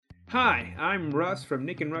Hi, I'm Russ from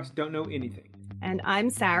Nick and Russ Don't Know Anything. And I'm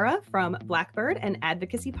Sarah from Blackbird and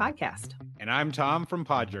Advocacy Podcast. And I'm Tom from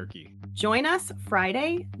Pod Jerky. Join us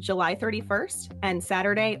Friday, July 31st and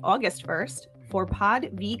Saturday, August 1st for Pod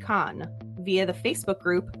vCon via the Facebook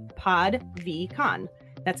group Pod vCon.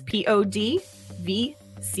 That's PODVCON.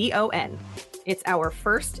 It's our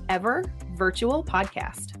first ever virtual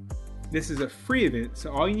podcast. This is a free event,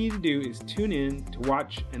 so all you need to do is tune in to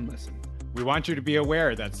watch and listen. We want you to be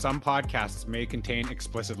aware that some podcasts may contain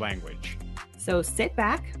explicit language. So sit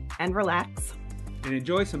back and relax. And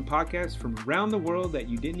enjoy some podcasts from around the world that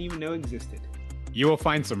you didn't even know existed. You will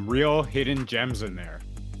find some real hidden gems in there.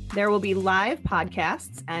 There will be live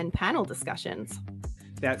podcasts and panel discussions.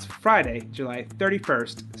 That's Friday, July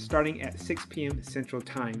 31st, starting at 6 p.m. Central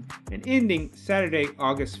Time and ending Saturday,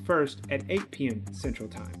 August 1st at 8 p.m. Central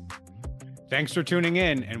Time. Thanks for tuning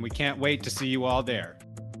in, and we can't wait to see you all there.